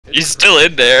He's still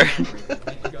in there.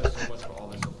 Thank you guys so much for all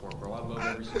the support, bro. I love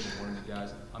every single one of you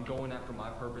guys. I'm going after my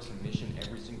purpose and mission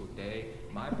every single day.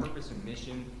 My purpose and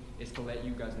mission is to let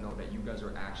you guys know that you guys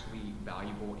are actually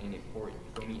valuable and important.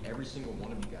 You feel me? Every single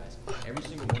one of you guys. Every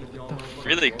single one of y'all.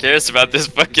 Really cares about this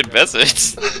fucking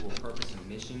message.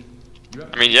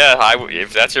 I mean, yeah,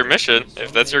 if that's your mission,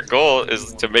 if that's your goal,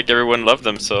 is to make everyone love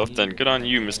themselves, then good on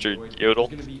you, Mr. Yodel.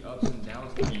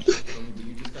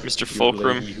 Mr.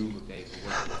 Fulcrum.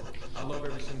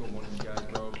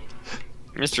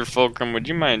 Mr. Fulcrum, would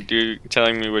you mind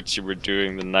telling me what you were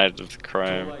doing the night of the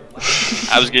crime?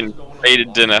 I was getting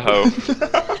faded in a hoe.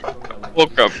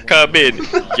 Fulcrum, come in.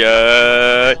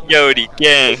 Yo, Yodi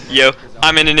gang, yo.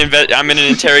 I'm in an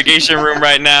interrogation room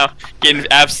right now, getting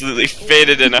absolutely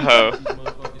faded in a hoe.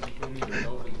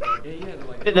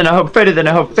 Faded in a hoe, faded in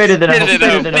a hoe, faded in a hoe,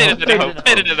 faded in a hoe,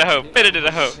 faded in a hoe, faded in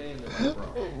a hoe.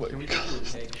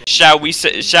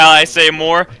 Shall I say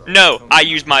more? No, I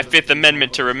use my Fifth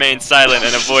Amendment to remain silent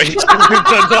and avoid.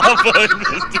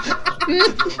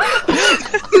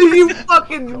 You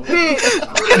fucking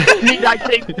bitch! Need I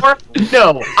say more?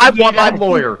 No, I want my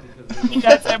lawyer. Need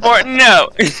I say more? No.